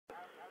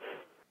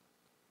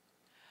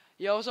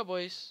Yo, what's up,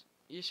 boys?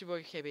 It's your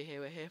boy KB here.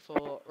 We're here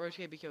for Road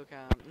to KB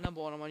Killcam, #1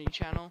 on my new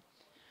channel.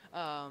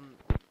 So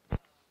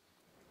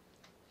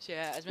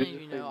yeah, as many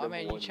of you know, I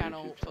made a new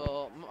channel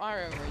for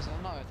my own reason.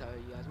 I'm not gonna tell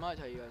you guys. I might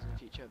tell you guys in the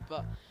future,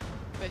 but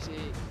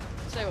basically,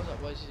 say what's up,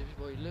 boys. This is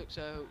your boy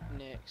Luxo,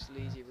 Nix,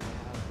 Leezy,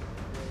 Rehab,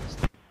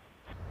 Rizzed.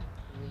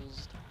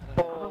 I don't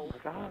know. Oh my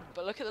god.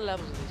 But look at the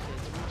levels of these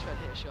kids. I'm gonna try to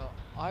hit a shot.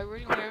 I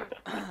really want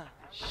to.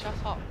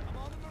 Shut up!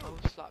 I will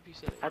slap you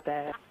silly.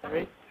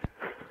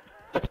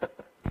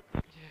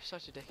 You're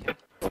such a dickhead.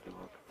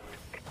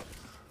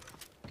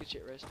 Good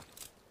shit, Riz.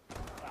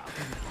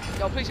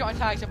 Yo, please get my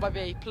tags in by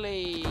B,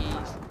 please.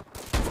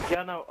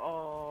 Yeah, no.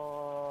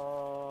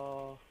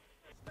 Oh.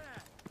 Do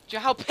you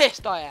know how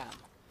pissed I am?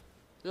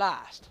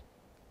 Last.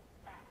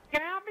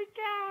 Can I be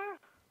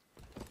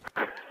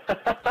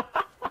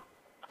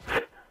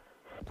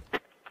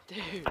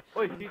Dude.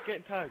 Wait, he's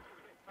getting tagged.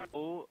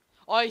 Oh.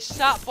 I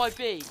sat by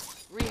B.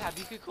 Rehab,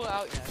 you could call it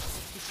out, you know.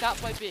 He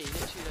sat by B,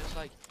 literally, there's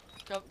like,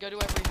 go to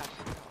where Rehab.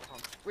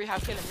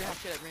 Rehab, kill him, Rehab,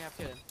 kill him, Rehab,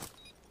 kill him.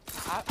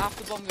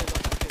 After the bomb goes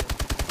off, kill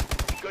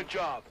him. Good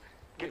job.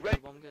 Get ready.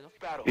 Bomb goes off.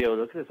 Battle. Yo,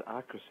 look at this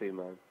accuracy,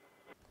 man.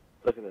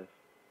 Look at this.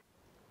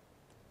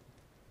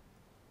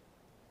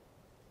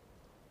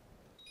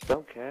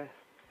 Don't care.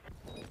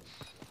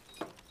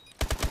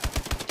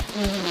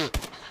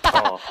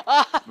 Oh,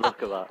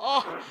 look at that.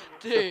 Oh,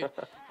 dude,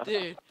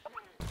 dude.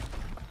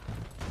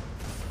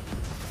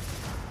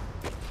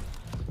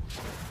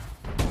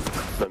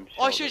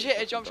 I should hit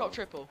a jump shot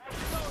triple.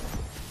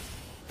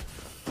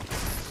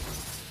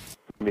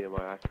 Me and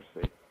my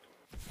accuracy.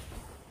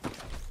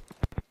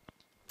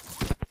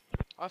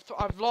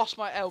 I've lost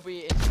my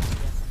LB instantly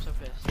again. I'm so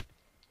pissed.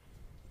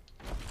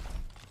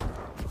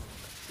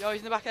 Yo,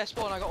 he's in the back of their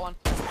spawn. I got one.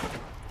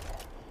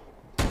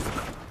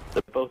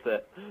 They're both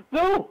there.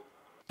 No!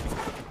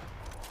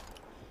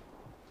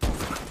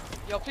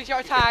 Yo, please get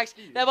our tags.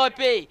 They're by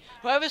B.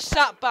 Whoever's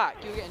sat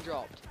back, you're getting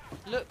dropped.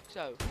 Look,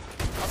 so.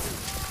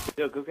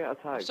 Yo, go get a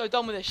tag. I'm so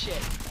done with this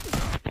shit.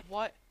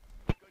 What?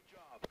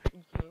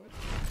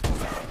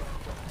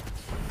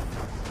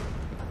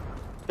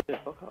 Yeah,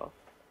 fuck off.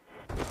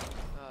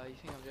 You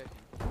think I'm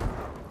joking?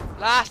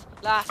 Last.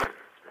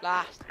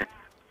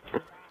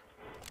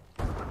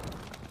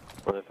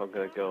 Well, if I'm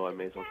gonna go, I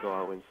may as well go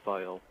out in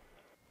style.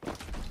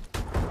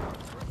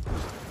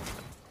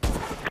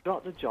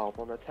 Got the job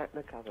on a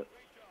technicabit.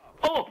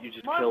 Oh, you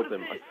just killed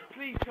him.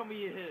 Please tell me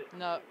you hit.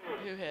 No,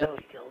 who hit? No,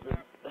 he killed him.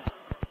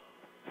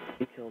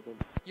 He killed him.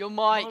 Your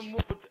mic.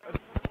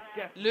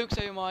 Luke,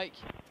 say your mic.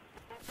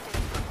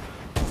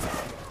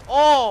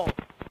 Oh,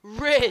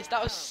 Riz,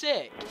 that was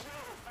sick.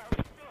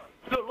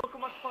 Look at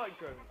my spike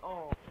drone.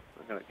 Oh.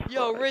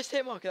 Yo, Riz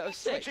hit marker, that was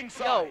sick. Switching Yo,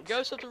 sides.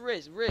 go sub to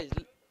Riz.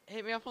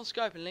 Hit me up on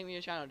Skype and link me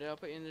your channel, dude. I'll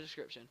put you in the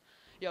description.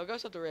 Yo, go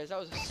sub to Riz. That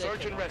was a sick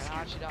Search hit and marker. rescue.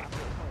 I actually don't have to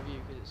put the point of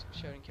view because it's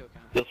showing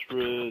Killcam. Yes,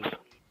 Riz.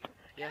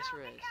 Yes,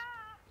 Riz.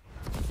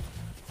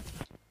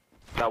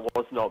 That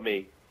was not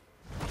me.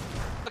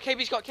 Oh,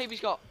 KB's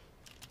got.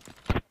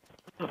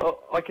 Oh,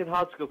 I can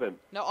hard scope him.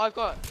 No, I've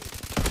got.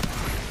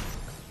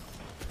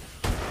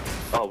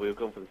 Oh, we were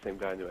going for the same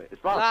guy anyway.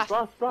 It's Blast.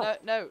 No,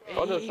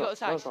 Oh, no, he got the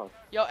tags. no,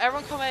 Yo,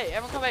 everyone come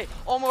A.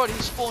 Oh my god,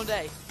 he spawned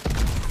A.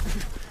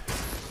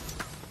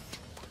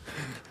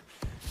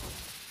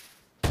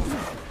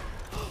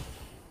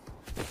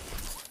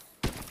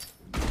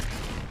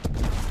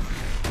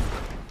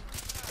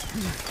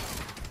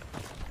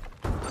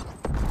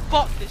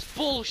 Fuck this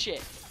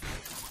bullshit.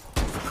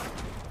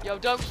 Yo,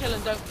 don't kill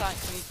and don't flank,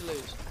 we need to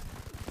lose.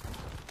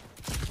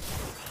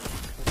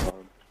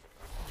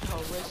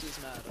 Oh, Riz is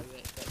mad, I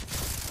bet.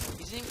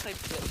 He doesn't even play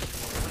flip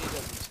anymore, when he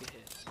does, he just get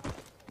hit.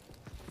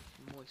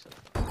 Moist up.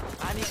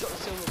 And he's got the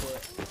silver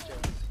bullet.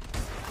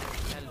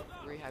 And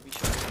Rehab, you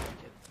should have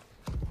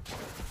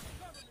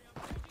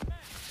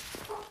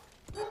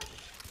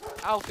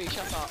Alfie,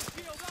 shut up.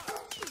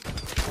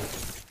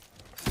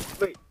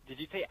 Wait, did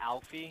you say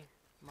Alfie?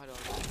 My dog.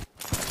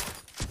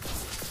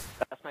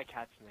 That's my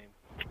cat's name.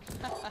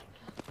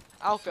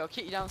 Alfie, I'll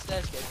kick you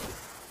downstairs, kid.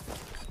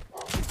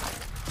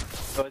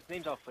 So his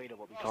name's Alfredo,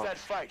 what we call That him.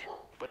 fight.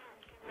 But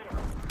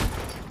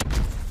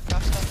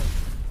That's nothing.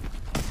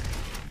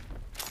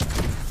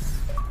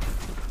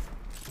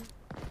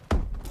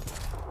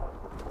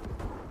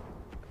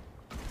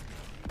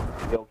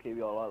 Yo, KB,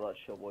 I like that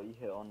shot what you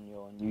hit on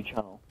your new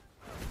channel.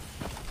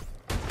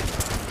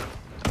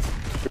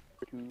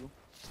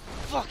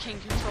 Fucking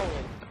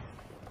controlling.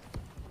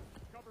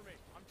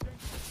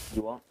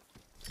 You what?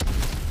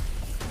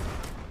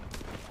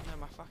 No,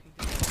 my fucking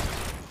controlling.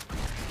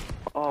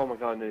 Oh my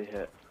god, I nearly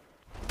hit.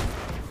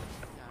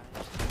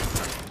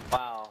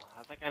 Wow,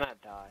 how'd that guy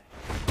not die?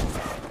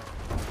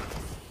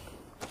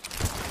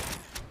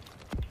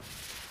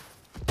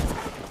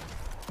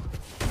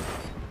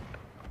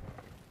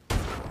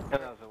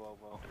 That was a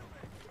well.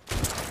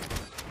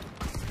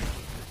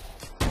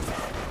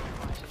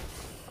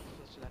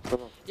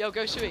 Yo,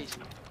 go Suez.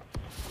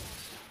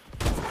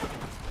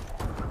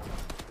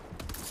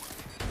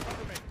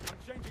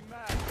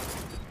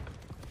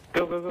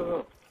 Go, go, go,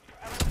 go.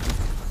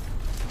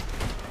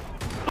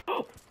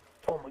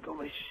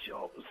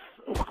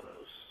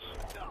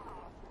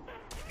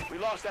 We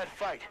lost that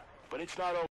fight, but it's not over.